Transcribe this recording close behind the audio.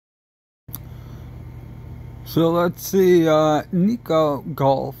So let's see, NEKO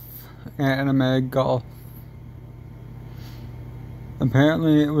Golf, anime golf.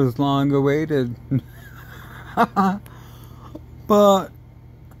 Apparently it was long awaited. But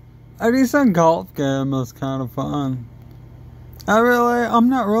a decent golf game is kind of fun. I'm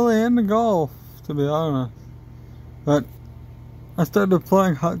not really into golf, to be honest. But I started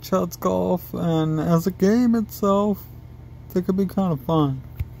playing Hot Shots Golf, and as a game itself, it could be kind of fun.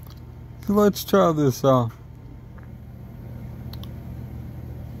 So let's try this out.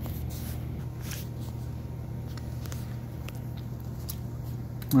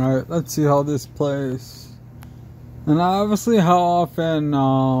 Alright, let's see how this plays. And obviously how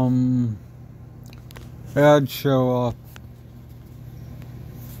often ads show up.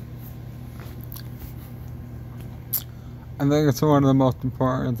 I think it's one of the most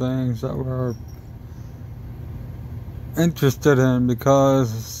important things that we're interested in,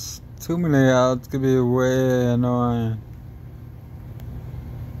 because too many ads can be way annoying.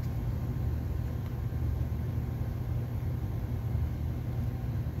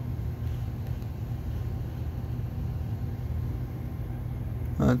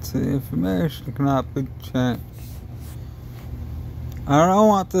 Let's see, information cannot be changed. I don't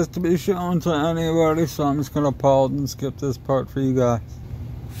want this to be shown to anybody, so I'm just gonna pause and skip this part for you guys.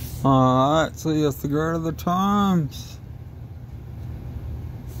 Alright, so you have to go to the times.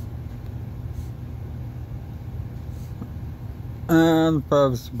 And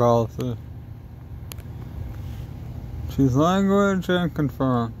privacy policy. Choose language and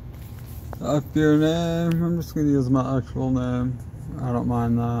confirm. After your name, I'm just gonna use my actual name. I don't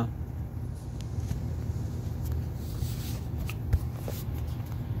mind that.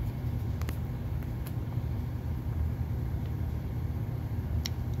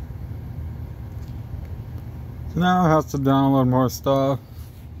 So now I have to download more stuff.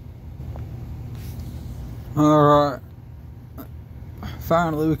 Alright.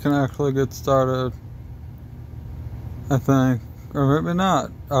 Finally we can actually get started. I think. Or maybe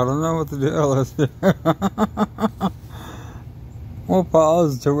not. I don't know what the deal is here. We'll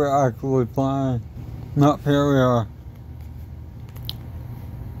pause till we're actually playing. Nope, here we are.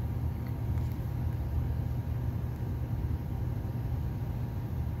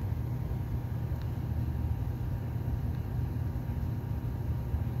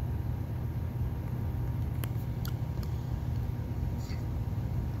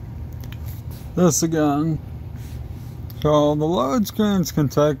 This again. So the load screens can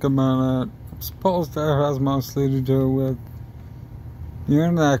take a minute. I suppose that has mostly to do with your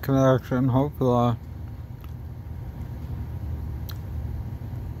internet connection, hopefully.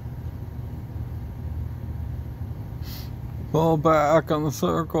 Pull back on the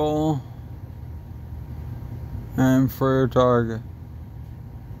circle. Aim for your target.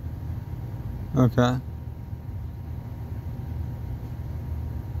 Okay.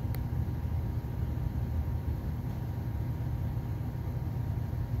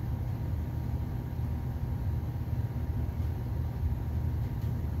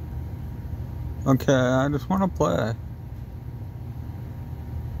 Okay, I just want to play.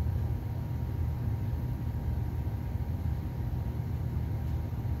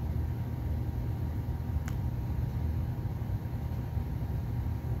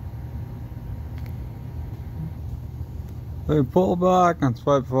 We pull back and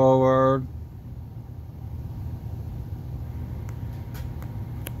swipe forward.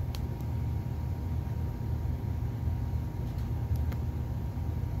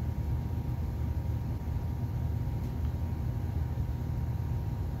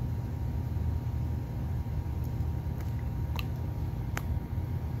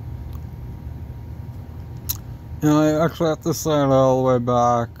 You know, I actually have to slide all the way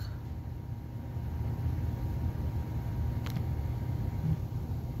back.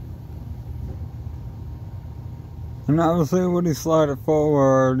 And obviously when you slide it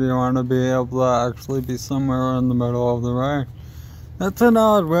forward, you want to be able to actually be somewhere in the middle of the range. That's an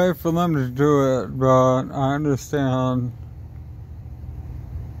odd way for them to do it, but I understand.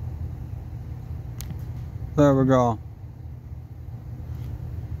 There we go.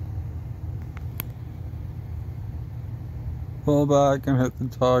 Pull back and hit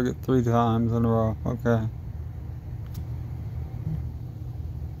the target 3 times in a row. Okay.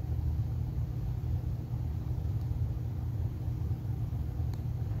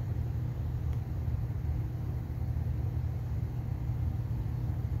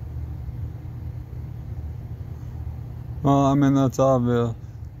 Well, I mean, that's obvious.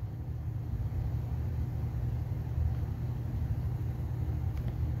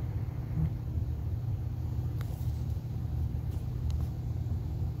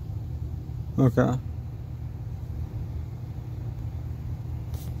 Okay.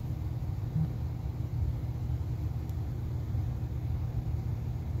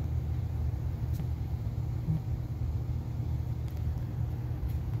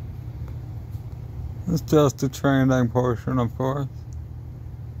 It's just the training portion, of course.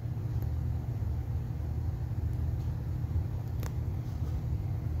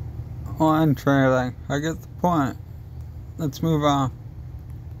 Line trailing. I get the point. Let's move on.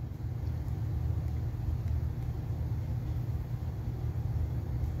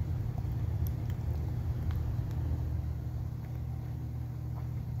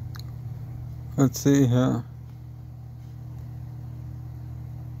 Let's see here.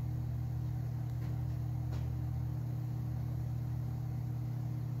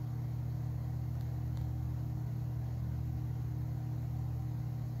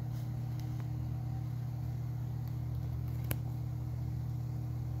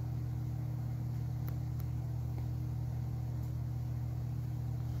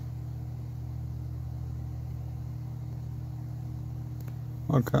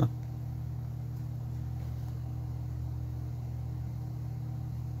 Okay.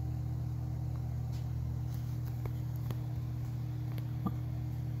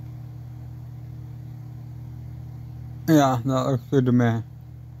 Yeah, that looks good to me.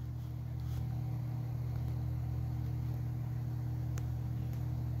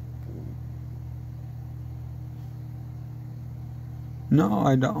 No,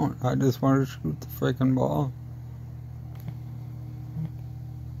 I don't. I just want to shoot the freaking ball.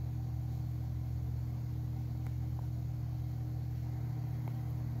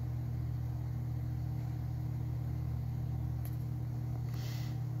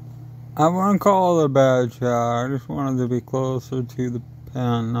 I wouldn't call it a bad shot. I just wanted to be closer to the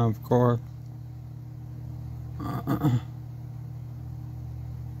pin, of course.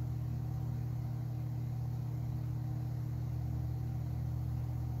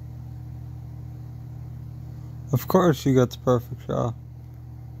 Of course she gets a perfect shot.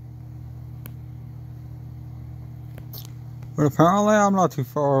 But apparently I'm not too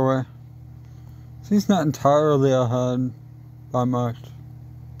far away. She's not entirely ahead by much.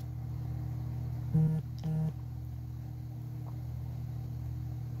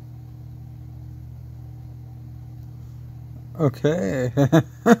 Okay.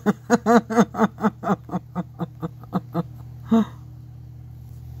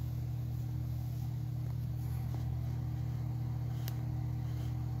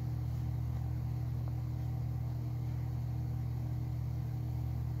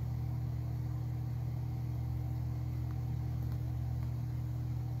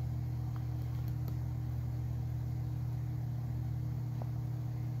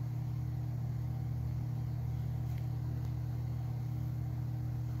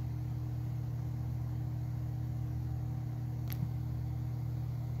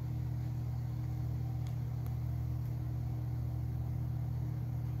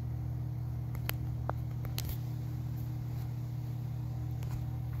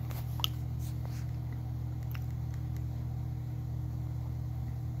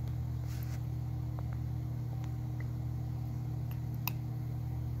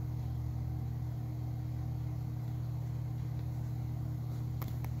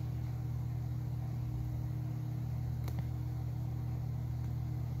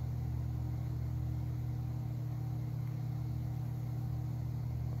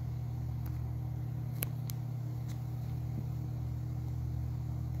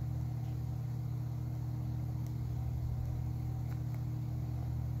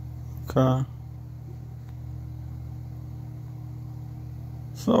 Okay.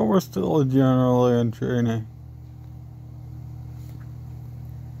 So we're still generally in training.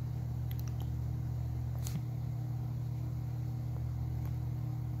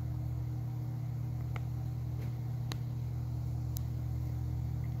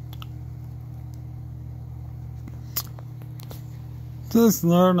 Just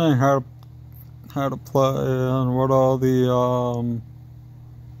learning how to play and what all the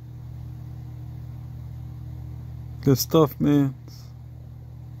stuff means.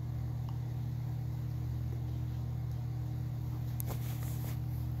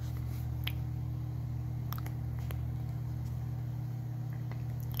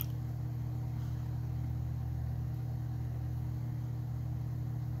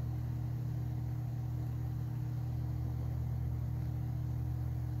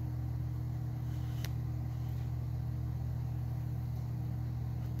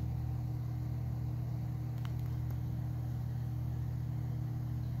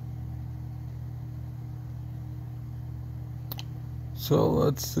 So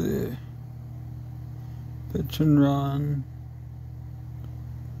let's see. Pitch and run.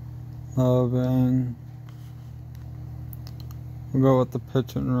 Loving. We'll go with the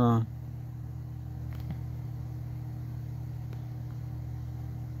pitch and run.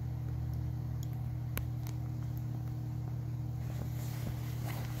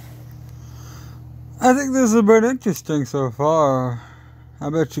 I think this has been interesting so far.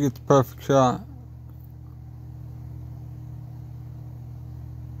 I bet you get the perfect shot.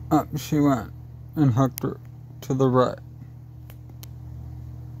 Up she went and hooked her to the right.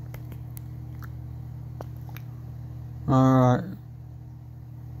 Alright.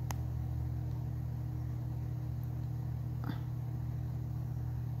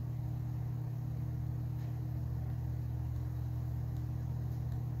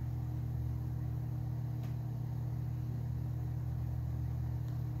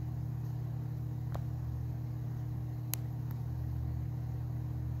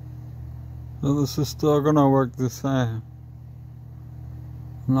 So this is still gonna work the same.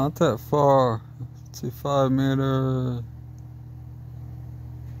 Not that far. Let's see, 5 meters.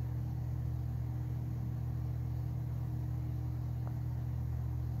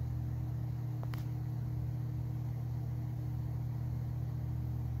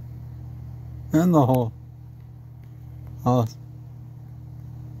 In the hole. Awesome.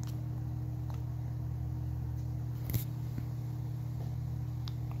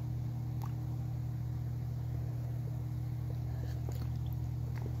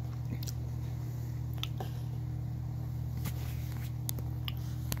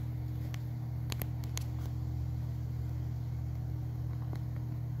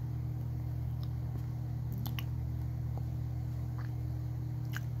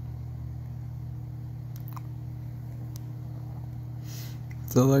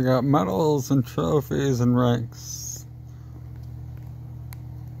 So they got medals and trophies and ranks.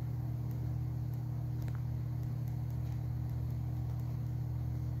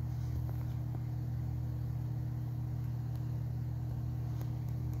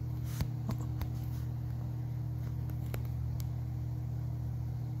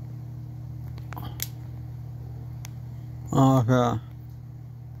 Okay.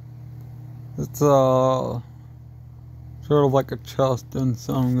 It's all sort of like a chest in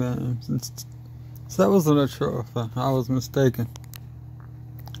some games. So that wasn't a trophy. I was mistaken.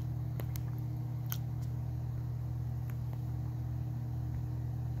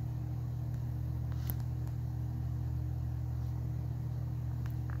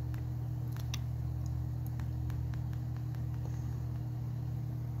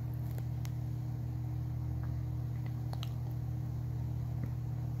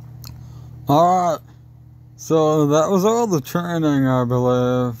 Alright. So that was all the training, I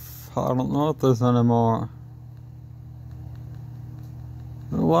believe. I don't know if there's any more.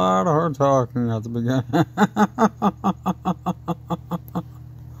 A lot of her talking at the beginning.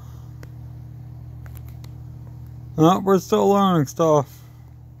 Oh, we're still learning stuff.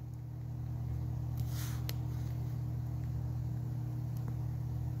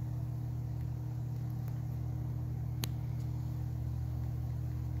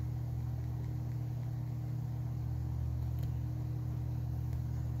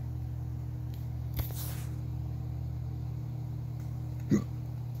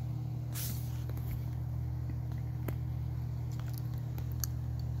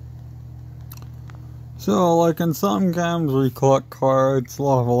 So, like in some games, we collect cards,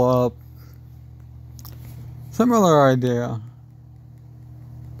 level up. Similar idea.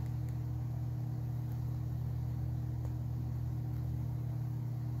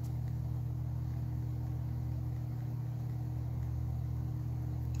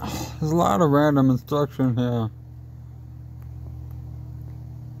 There's a lot of random instruction here.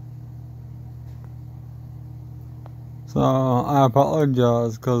 So, I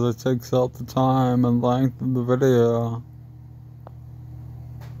apologize because it takes up the time and length of the video.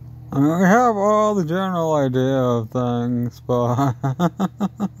 I mean, we have all the general idea of things, but...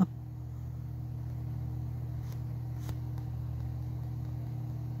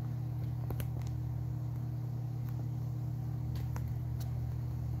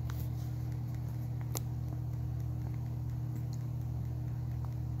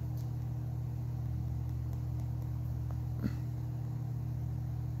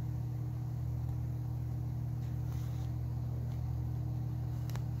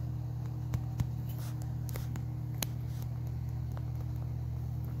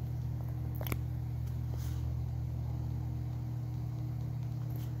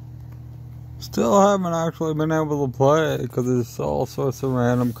 Still haven't actually been able to play it because there's all sorts of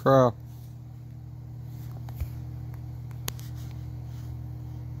random crap.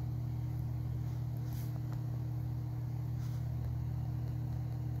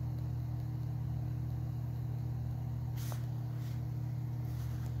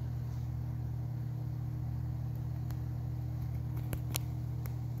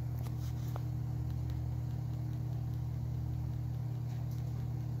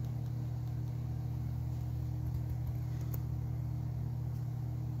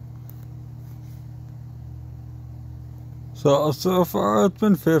 So far it's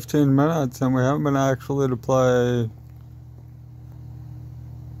been 15 minutes and we haven't been actually to play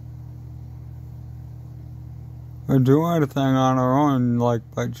or do anything on our own, like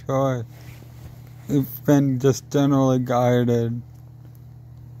by choice. We've been just generally guided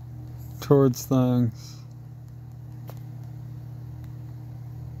towards things.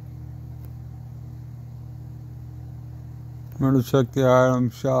 I'm gonna check the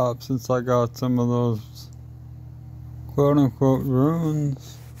item shop since I got some of those quote-unquote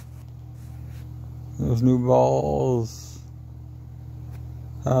runes. There's new balls,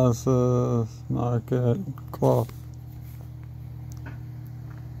 houses, market, cloth.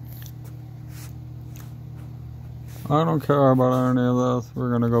 I don't care about any of this.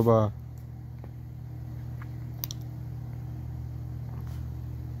 We're gonna go back.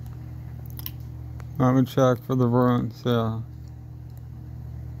 Let me check for the runes, yeah.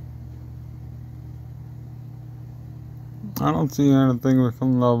 I don't see anything we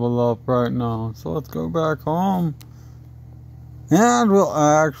can level up right now, so let's go back home. And we'll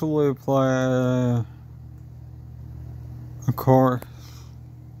actually play a course.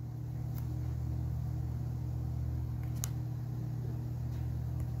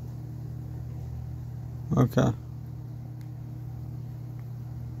 Okay.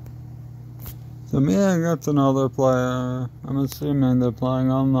 So me and that's another player. I'm assuming they're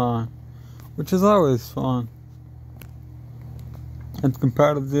playing online, which is always fun. It's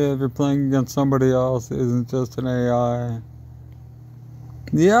competitive, you're playing against somebody else, it isn't just an AI.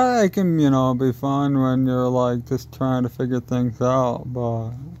 The AI can, be fun when you're like just trying to figure things out,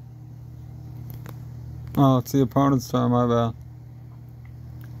 but... Oh, it's the opponent's turn, my bad.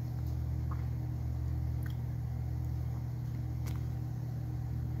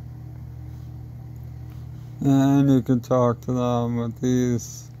 And you can talk to them with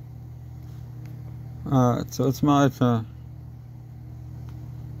these. Alright, so it's my turn.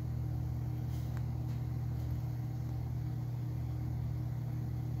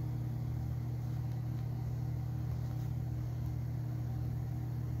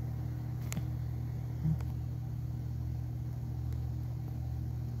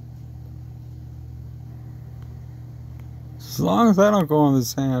 As long as I don't go in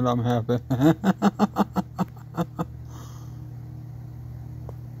this hand, I'm happy.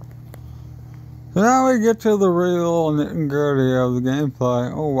 So now we get to the real nitty-gritty of the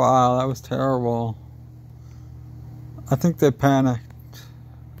gameplay. Oh wow, that was terrible. I think they panicked.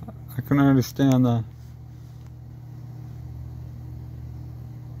 I can understand that.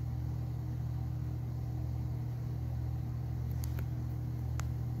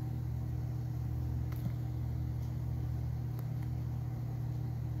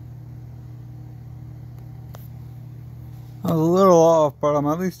 I was a little off, but I'm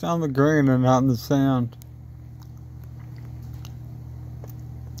at least on the green and not in the sand.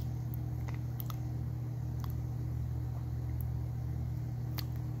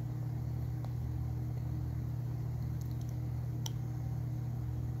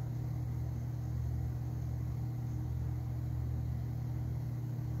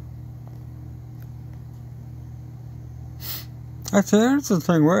 Actually, here's the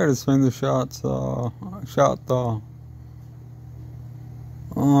thing where to swing the shot though.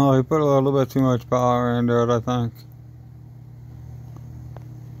 Oh, he put a little bit too much power into it, I think.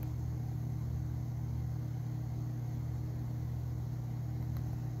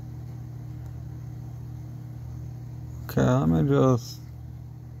 Okay, let me just...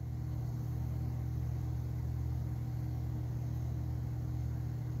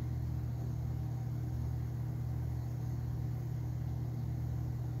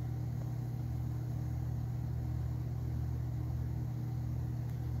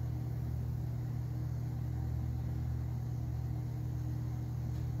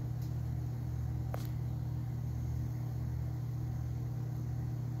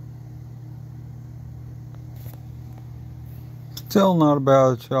 Still not a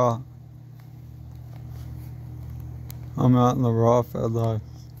bad shot. I'm out in the rough at least.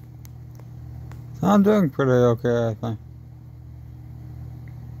 I'm doing pretty okay, I think.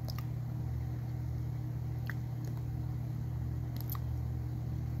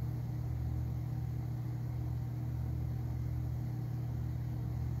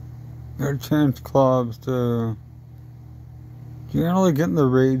 Gotta change clubs to generally get in the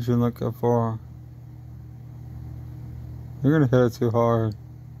range you're looking for. You're gonna hit it too hard.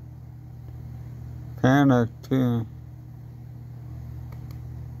 Panic too.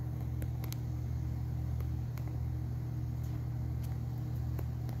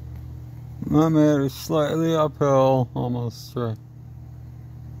 I made it slightly uphill, almost straight.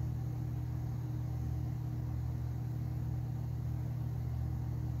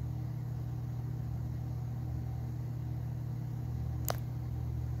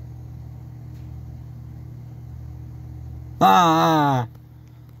 Ah!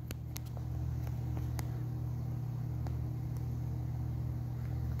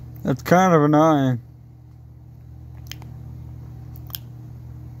 That's kind of annoying.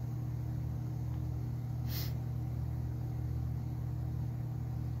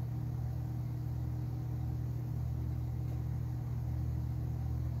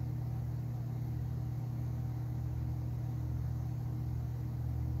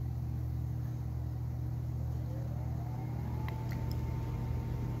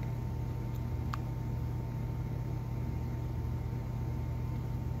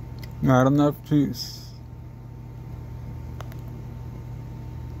 Not enough juice.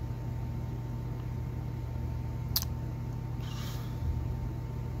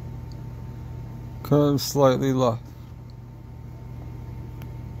 Curve slightly left.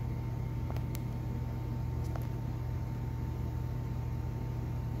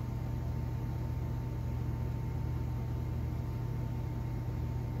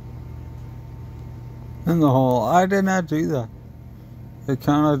 In the hole. I did not do that. It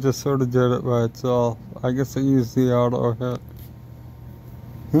kind of just sort of did it by itself. I guess I used the auto hit.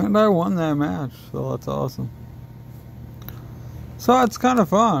 And I won that match, so that's awesome. So it's kind of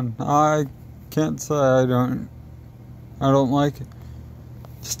fun. I can't say I don't like it.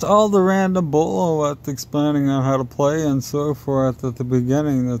 Just all the random bullshit explaining on how to play and so forth at the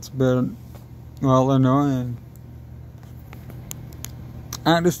beginning that's been, well, annoying.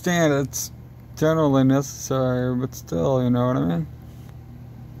 I understand it's generally necessary, but still, you know what I mean?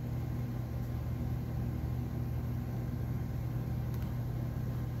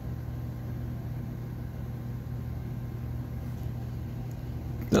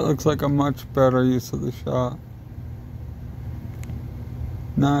 That looks like a much better use of the shot.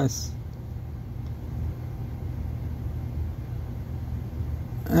 Nice.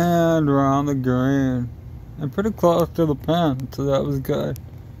 And around the green. And pretty close to the pin, so that was good.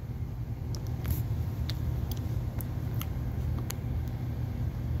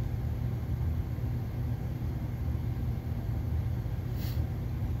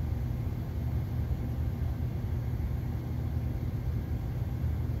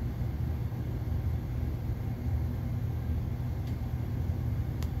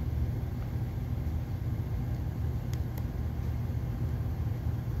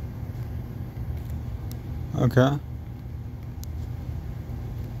 Okay.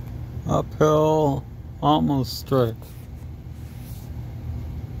 Uphill, almost straight.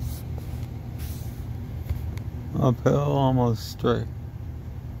 Uphill, almost straight.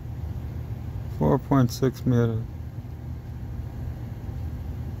 4.6 meters.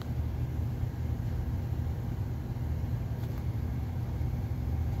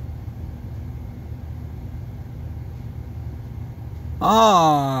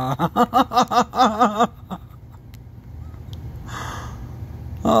 Ah!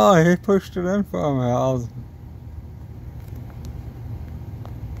 Oh, he pushed it in for me.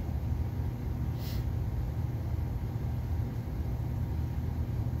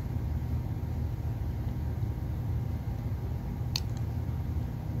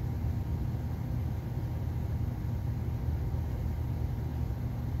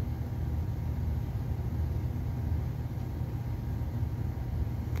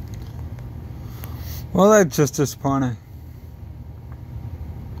 Well, that's just disappointing.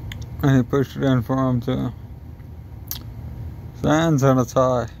 And he pushed it in for him too. Sands and a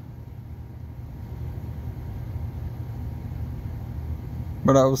tie.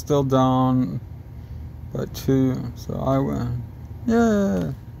 But I was still down by 2, so I win.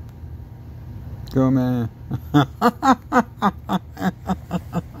 Yeah. Go man.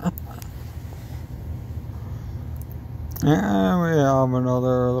 And we have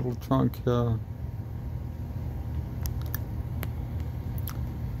another little trunk here.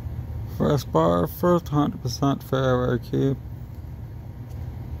 First bar, first 100% fairway keep.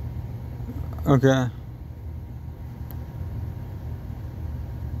 Okay.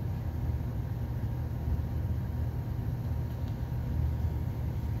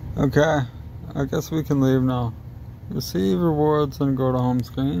 Okay, I guess we can leave now. Receive rewards and go to home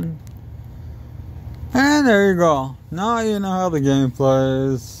screen. And there you go. Now you know how the game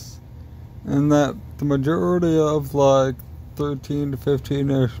plays. And that the majority of like 13 to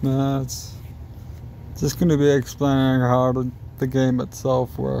 15-ish minutes, just going to be explaining how the game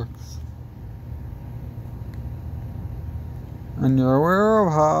itself works. And you're aware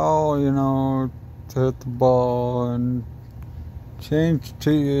of how, you know, to hit the ball and change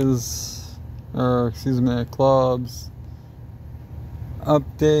tees, or excuse me, clubs,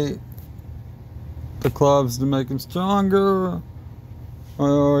 update the clubs to make them stronger,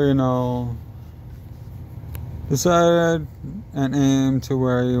 or, you know, decided and aim to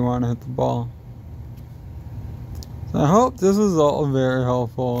where you want to hit the ball. So I hope this is all very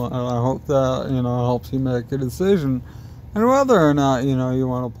helpful, and I hope that, helps you make a decision on whether or not, you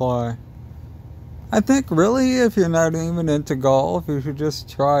want to play. I think really if you're not even into golf, you should just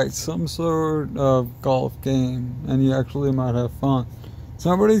try some sort of golf game, and you actually might have fun.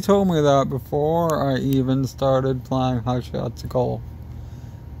 Somebody told me that before I even started playing high shots golf.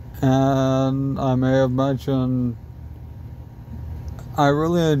 And I may have mentioned I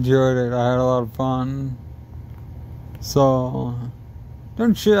really enjoyed it. I had a lot of fun. So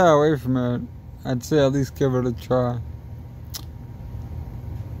don't shy away from it. I'd say at least give it a try.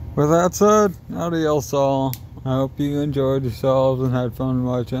 With that said, adios all. I hope you enjoyed yourselves and had fun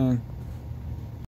watching.